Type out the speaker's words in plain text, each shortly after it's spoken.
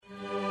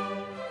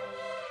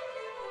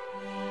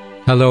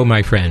Hello,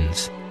 my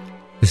friends.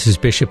 This is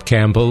Bishop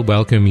Campbell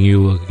welcoming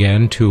you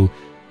again to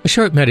a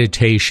short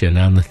meditation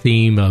on the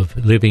theme of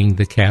living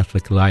the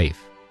Catholic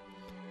life.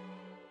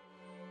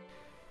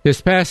 This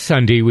past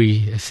Sunday,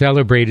 we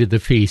celebrated the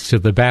feast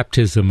of the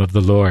baptism of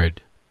the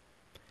Lord.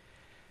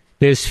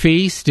 This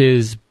feast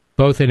is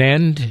both an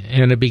end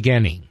and a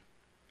beginning.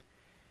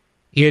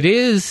 It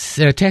is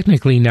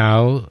technically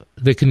now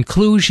the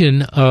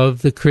conclusion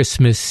of the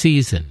Christmas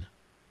season.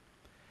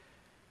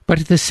 But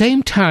at the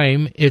same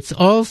time, it's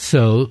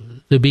also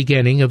the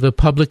beginning of the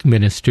public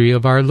ministry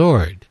of our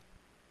Lord.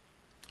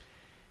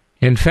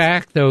 In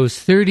fact, those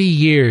 30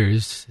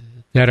 years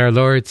that our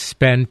Lord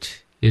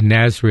spent in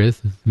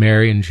Nazareth with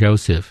Mary and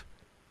Joseph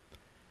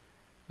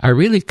are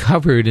really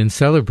covered and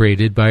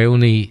celebrated by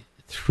only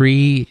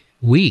 3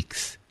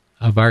 weeks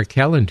of our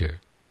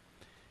calendar.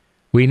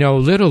 We know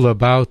little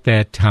about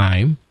that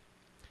time.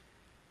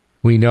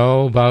 We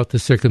know about the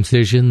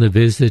circumcision, the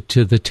visit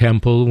to the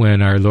temple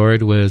when our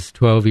Lord was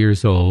 12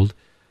 years old.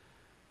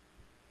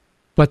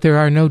 But there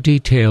are no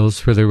details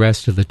for the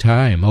rest of the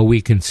time.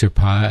 We can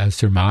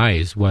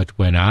surmise what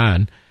went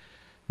on,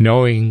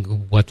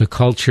 knowing what the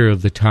culture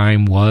of the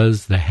time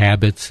was, the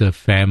habits of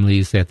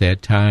families at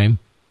that time.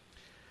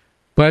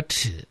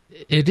 But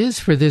it is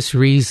for this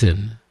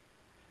reason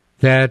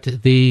that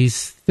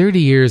these 30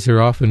 years are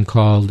often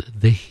called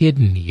the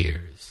hidden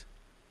years.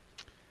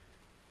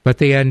 But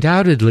they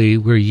undoubtedly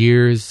were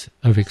years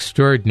of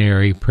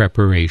extraordinary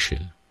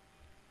preparation.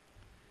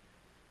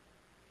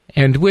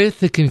 And with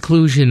the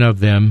conclusion of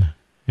them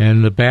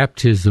and the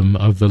baptism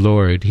of the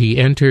Lord, he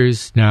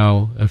enters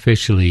now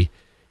officially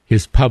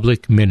his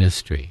public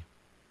ministry.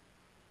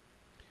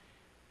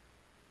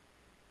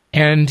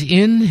 And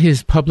in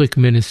his public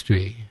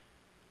ministry,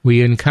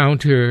 we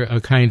encounter a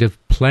kind of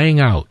playing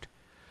out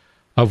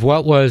of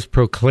what was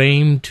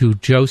proclaimed to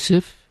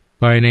Joseph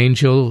by an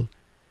angel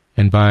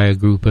and by a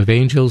group of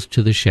angels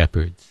to the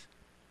shepherds.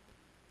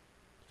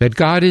 That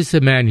God is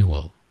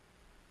Emmanuel,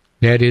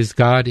 that is,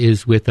 God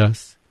is with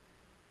us,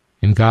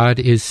 and God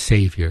is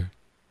Savior,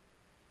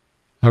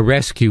 a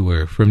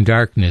rescuer from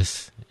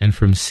darkness and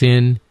from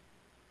sin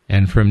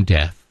and from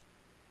death.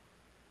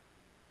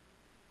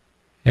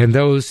 And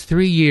those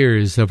 3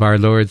 years of our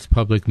Lord's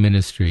public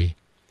ministry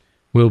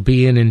will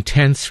be an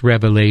intense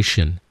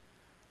revelation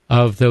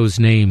of those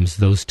names,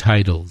 those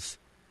titles,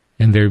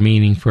 and their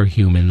meaning for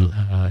human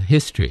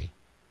history.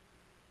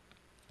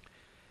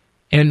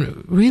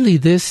 And really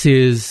this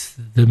is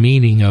the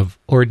meaning of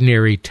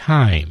ordinary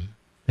time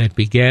that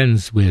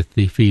begins with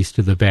the Feast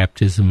of the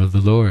Baptism of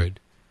the Lord.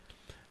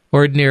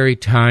 Ordinary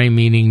time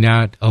meaning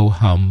not oh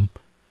hum,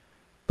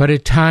 but a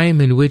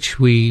time in which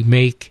we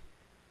make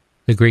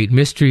the great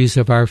mysteries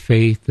of our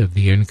faith, of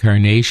the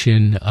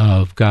incarnation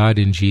of God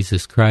in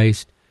Jesus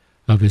Christ,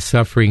 of his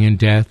suffering and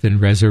death and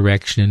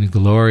resurrection and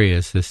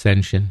glorious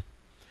ascension.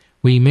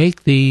 We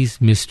make these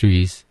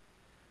mysteries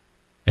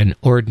an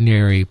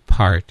ordinary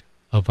part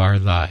of our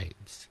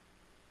lives.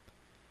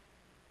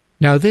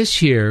 Now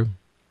this year,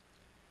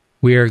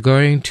 we are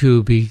going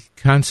to be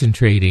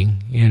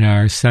concentrating in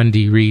our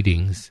Sunday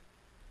readings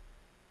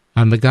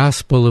on the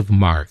Gospel of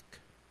Mark.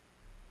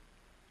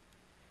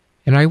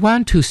 And I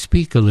want to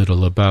speak a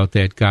little about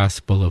that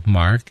Gospel of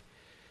Mark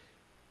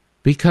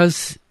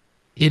because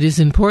it is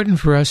important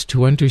for us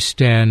to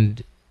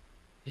understand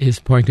his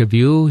point of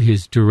view,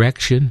 his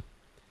direction,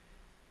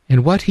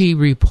 and what he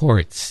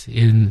reports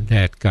in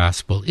that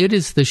Gospel. It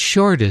is the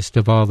shortest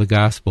of all the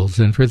Gospels,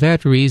 and for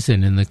that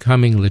reason, in the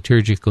coming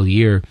liturgical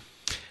year,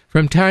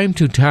 from time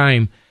to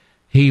time,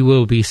 he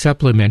will be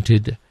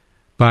supplemented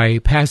by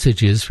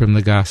passages from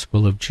the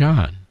Gospel of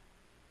John.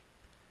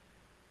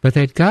 But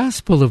that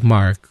Gospel of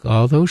Mark,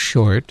 although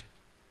short,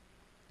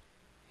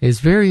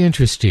 is very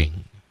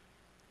interesting.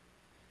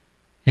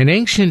 An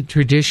ancient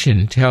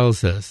tradition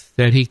tells us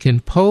that he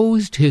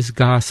composed his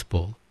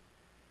Gospel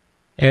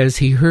as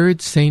he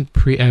heard St.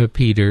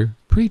 Peter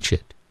preach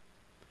it.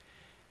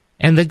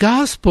 And the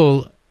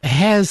Gospel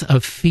has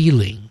a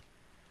feeling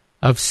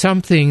of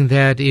something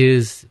that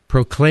is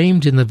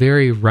proclaimed in the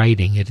very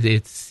writing.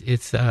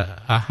 It's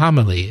a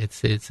homily.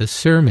 It's a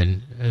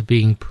sermon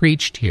being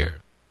preached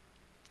here.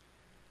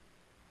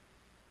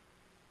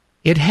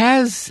 It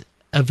has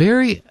a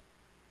very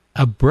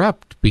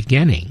abrupt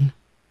beginning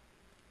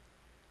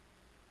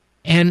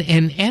and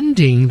an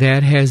ending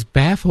that has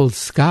baffled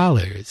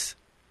scholars.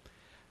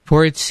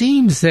 For it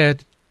seems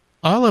that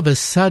all of a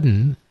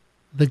sudden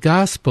the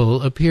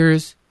gospel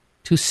appears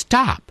to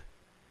stop,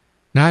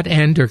 not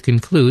end or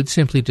conclude,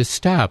 simply to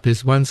stop.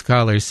 As one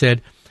scholar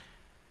said,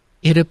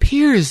 it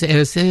appears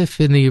as if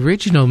in the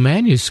original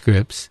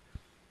manuscripts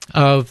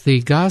of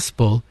the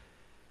gospel,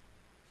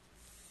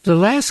 the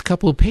last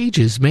couple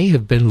pages may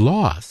have been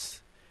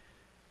lost.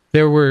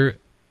 There were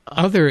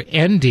other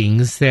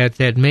endings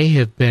that may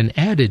have been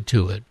added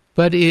to it,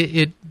 but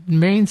it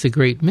remains a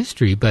great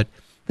mystery. But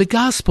the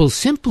gospel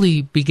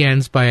simply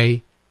begins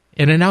by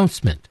an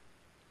announcement.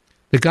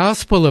 The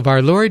gospel of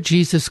our Lord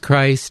Jesus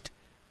Christ,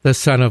 the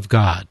Son of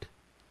God.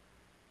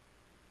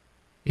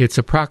 It's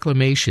a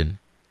proclamation,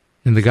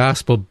 and the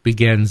gospel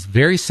begins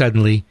very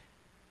suddenly,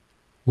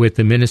 with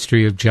the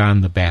ministry of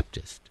John the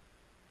Baptist.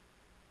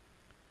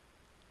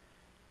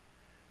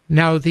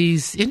 Now,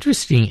 these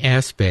interesting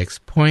aspects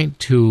point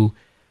to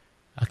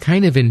a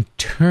kind of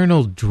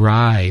internal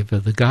drive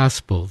of the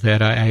gospel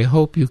that I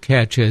hope you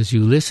catch as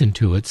you listen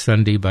to it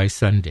Sunday by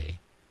Sunday.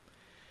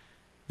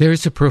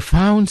 There's a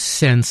profound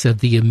sense of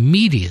the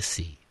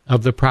immediacy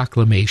of the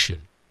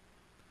proclamation.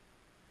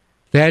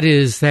 That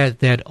is,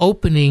 that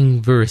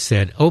opening verse,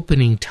 that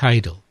opening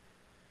title,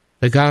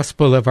 the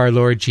gospel of our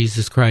Lord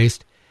Jesus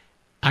Christ,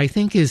 I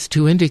think is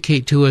to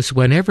indicate to us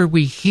whenever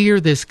we hear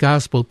this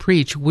gospel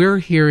preached, we're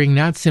hearing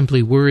not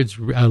simply words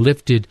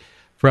lifted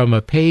from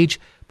a page,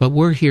 but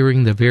we're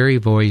hearing the very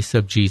voice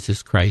of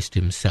Jesus Christ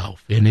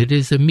himself, and it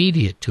is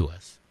immediate to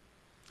us.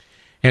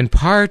 And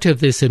part of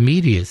this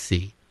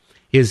immediacy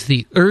is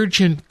the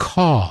urgent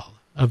call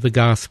of the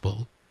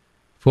gospel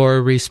for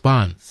a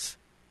response.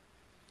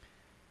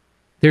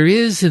 There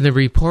is, in the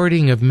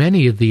reporting of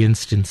many of the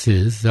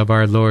instances of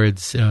our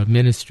Lord's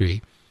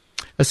ministry,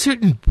 a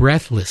certain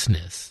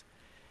breathlessness.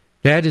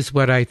 That is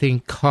what I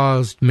think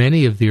caused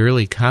many of the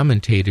early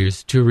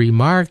commentators to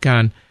remark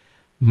on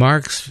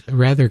Mark's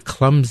rather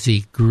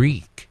clumsy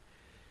Greek.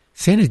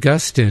 St.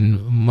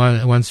 Augustine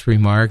once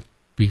remarked,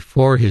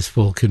 before his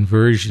full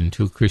conversion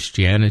to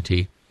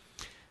Christianity,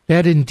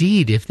 that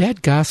indeed, if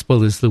that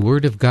gospel is the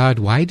word of God,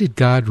 why did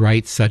God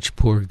write such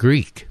poor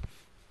Greek?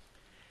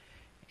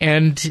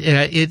 And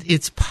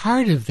it's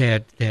part of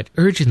that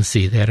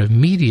urgency, that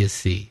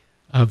immediacy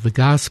of the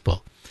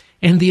gospel.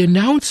 And the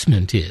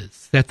announcement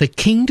is that the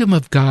kingdom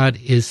of God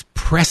is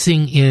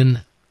pressing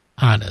in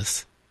on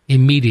us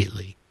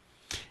immediately.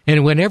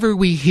 And whenever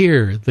we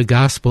hear the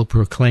gospel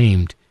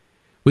proclaimed,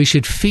 we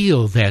should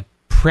feel that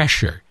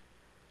pressure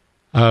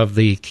of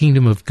the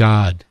kingdom of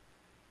God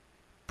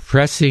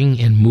pressing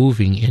and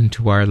moving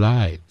into our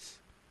lives.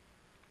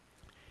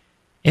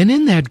 And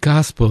in that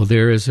gospel,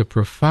 there is a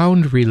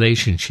profound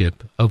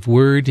relationship of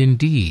word and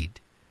deed.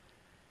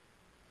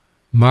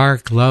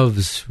 Mark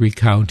loves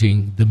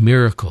recounting the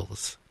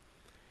miracles,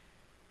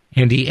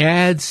 and he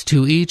adds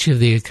to each of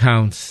the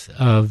accounts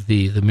of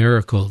the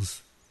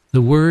miracles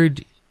the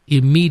word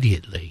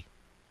immediately.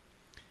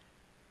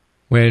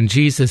 When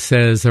Jesus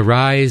says,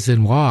 "Arise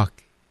and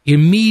walk,"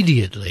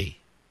 immediately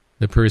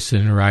the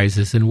person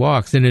arises and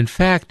walks. And in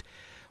fact,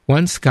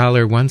 one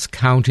scholar once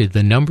counted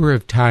the number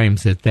of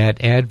times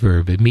that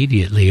adverb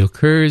immediately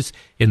occurs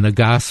in the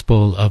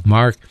Gospel of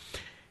Mark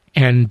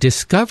and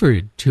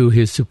discovered to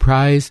his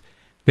surprise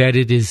that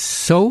it is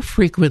so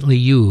frequently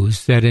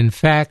used that in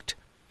fact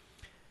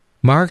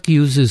Mark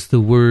uses the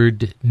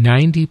word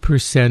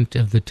 90%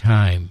 of the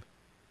time,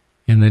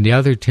 and then the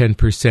other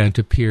 10%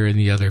 appear in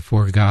the other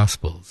four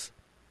Gospels.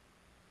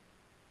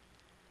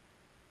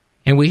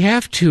 And we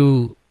have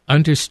to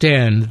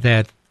understand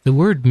that the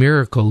word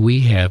miracle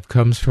we have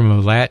comes from a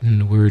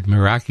Latin word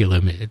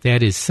miraculum.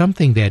 That is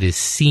something that is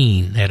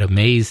seen, that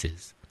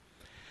amazes.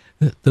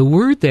 The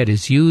word that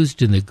is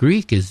used in the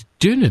Greek is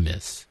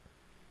dunamis,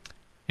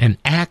 an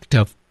act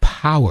of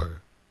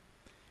power.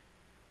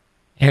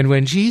 And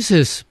when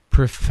Jesus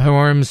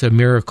performs a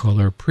miracle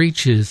or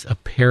preaches a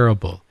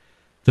parable,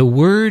 the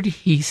word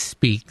he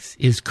speaks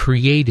is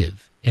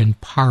creative and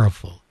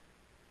powerful.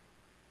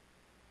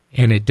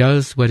 And it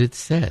does what it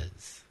says.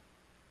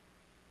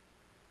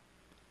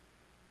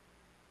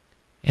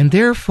 And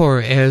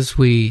therefore, as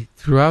we,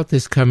 throughout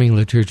this coming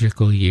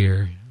liturgical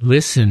year,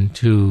 listen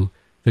to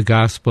the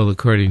Gospel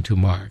according to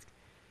Mark,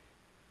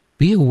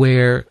 be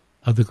aware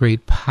of the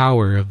great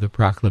power of the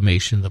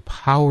proclamation, the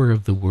power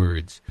of the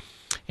words,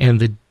 and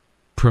the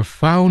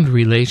profound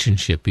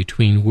relationship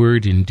between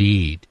word and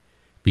deed,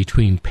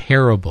 between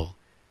parable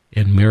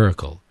and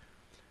miracle.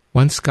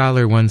 One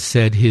scholar once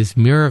said his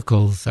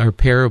miracles are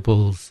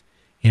parables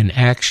in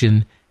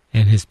action,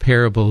 and his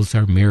parables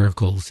are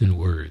miracles in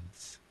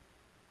words.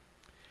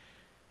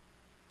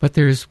 But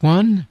there's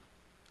one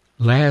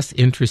last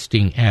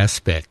interesting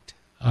aspect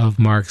of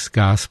Mark's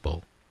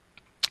Gospel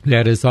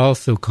that has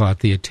also caught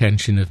the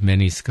attention of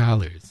many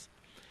scholars,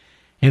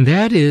 and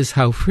that is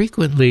how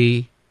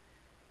frequently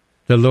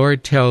the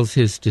Lord tells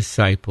his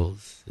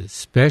disciples,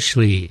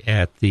 especially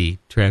at the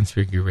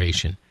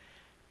Transfiguration,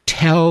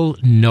 tell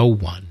no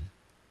one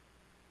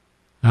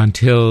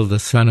until the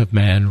Son of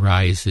Man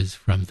rises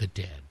from the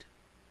dead.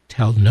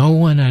 Tell no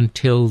one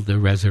until the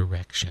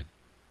resurrection.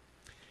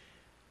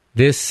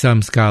 This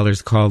some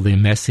scholars call the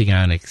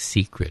messianic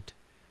secret.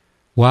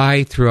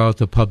 Why throughout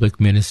the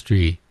public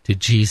ministry did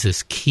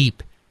Jesus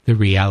keep the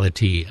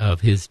reality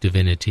of his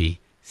divinity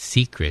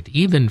secret,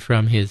 even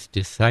from his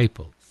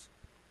disciples?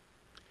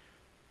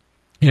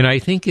 And I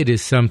think it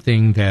is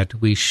something that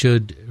we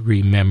should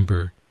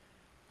remember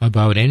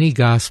about any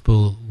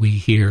gospel we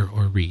hear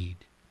or read.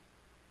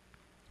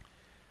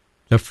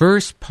 The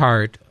first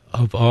part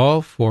of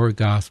all four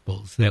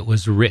gospels that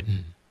was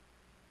written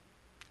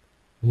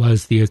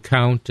was the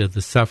account of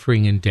the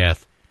suffering and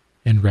death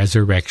and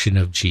resurrection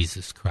of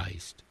Jesus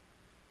Christ.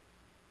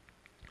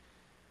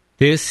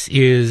 This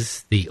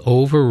is the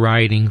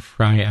overriding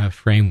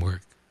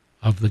framework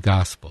of the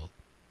gospel.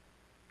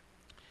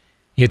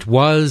 It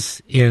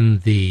was in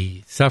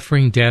the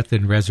suffering, death,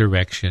 and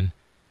resurrection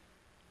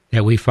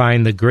that we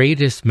find the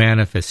greatest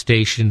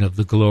manifestation of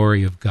the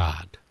glory of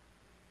God.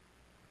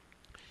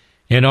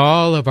 In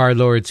all of our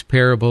Lord's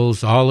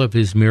parables, all of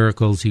his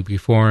miracles he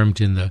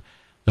performed in the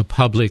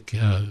public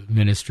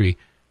ministry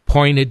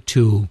pointed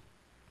to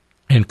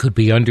and could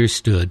be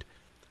understood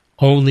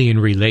only in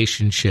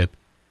relationship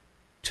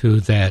to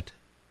that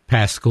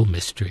paschal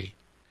mystery,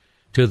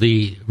 to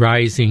the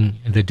rising,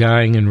 the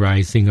dying and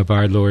rising of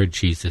our Lord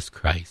Jesus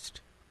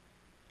Christ.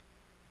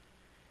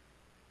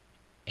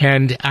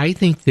 And I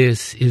think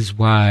this is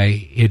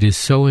why it is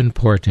so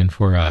important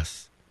for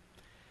us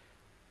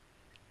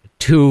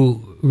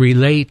to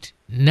relate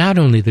not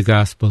only the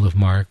Gospel of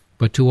Mark,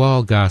 but to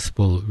all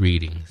Gospel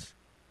readings,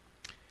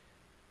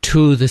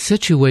 to the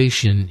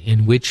situation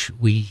in which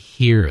we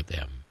hear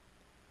them.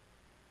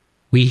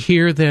 We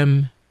hear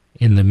them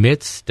in the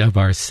midst of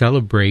our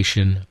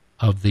celebration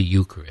of the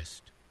Eucharist.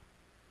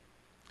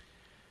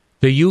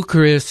 The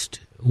Eucharist,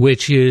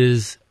 which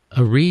is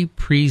a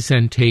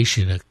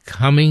representation, a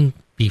coming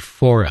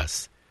before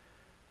us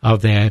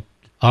of that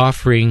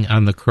offering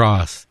on the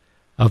cross,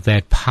 of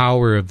that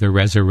power of the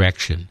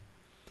resurrection,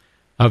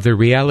 of the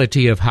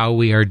reality of how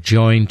we are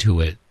joined to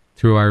it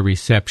through our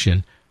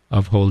reception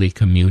of Holy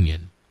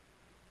Communion.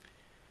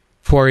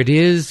 For it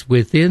is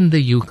within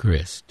the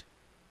Eucharist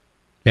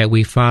that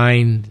we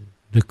find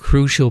the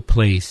crucial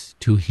place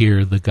to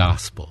hear the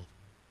gospel.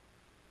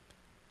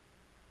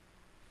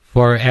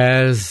 For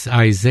as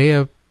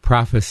Isaiah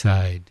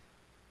prophesied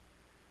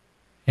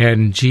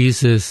and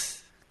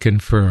Jesus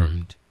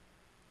confirmed,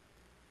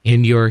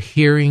 in your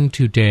hearing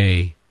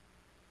today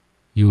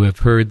you have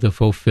heard the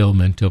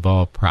fulfillment of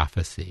all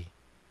prophecy.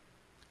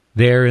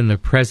 There in the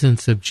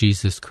presence of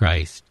Jesus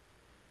Christ,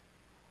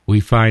 we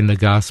find the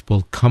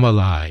gospel come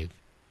alive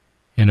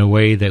in a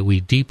way that we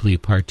deeply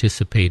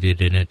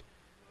participated in it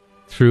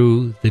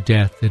through the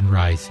death and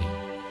rising,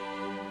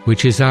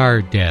 which is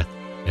our death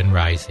and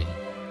rising,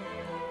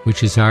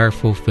 which is our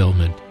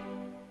fulfillment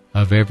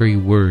of every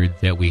word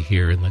that we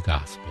hear in the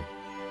gospel.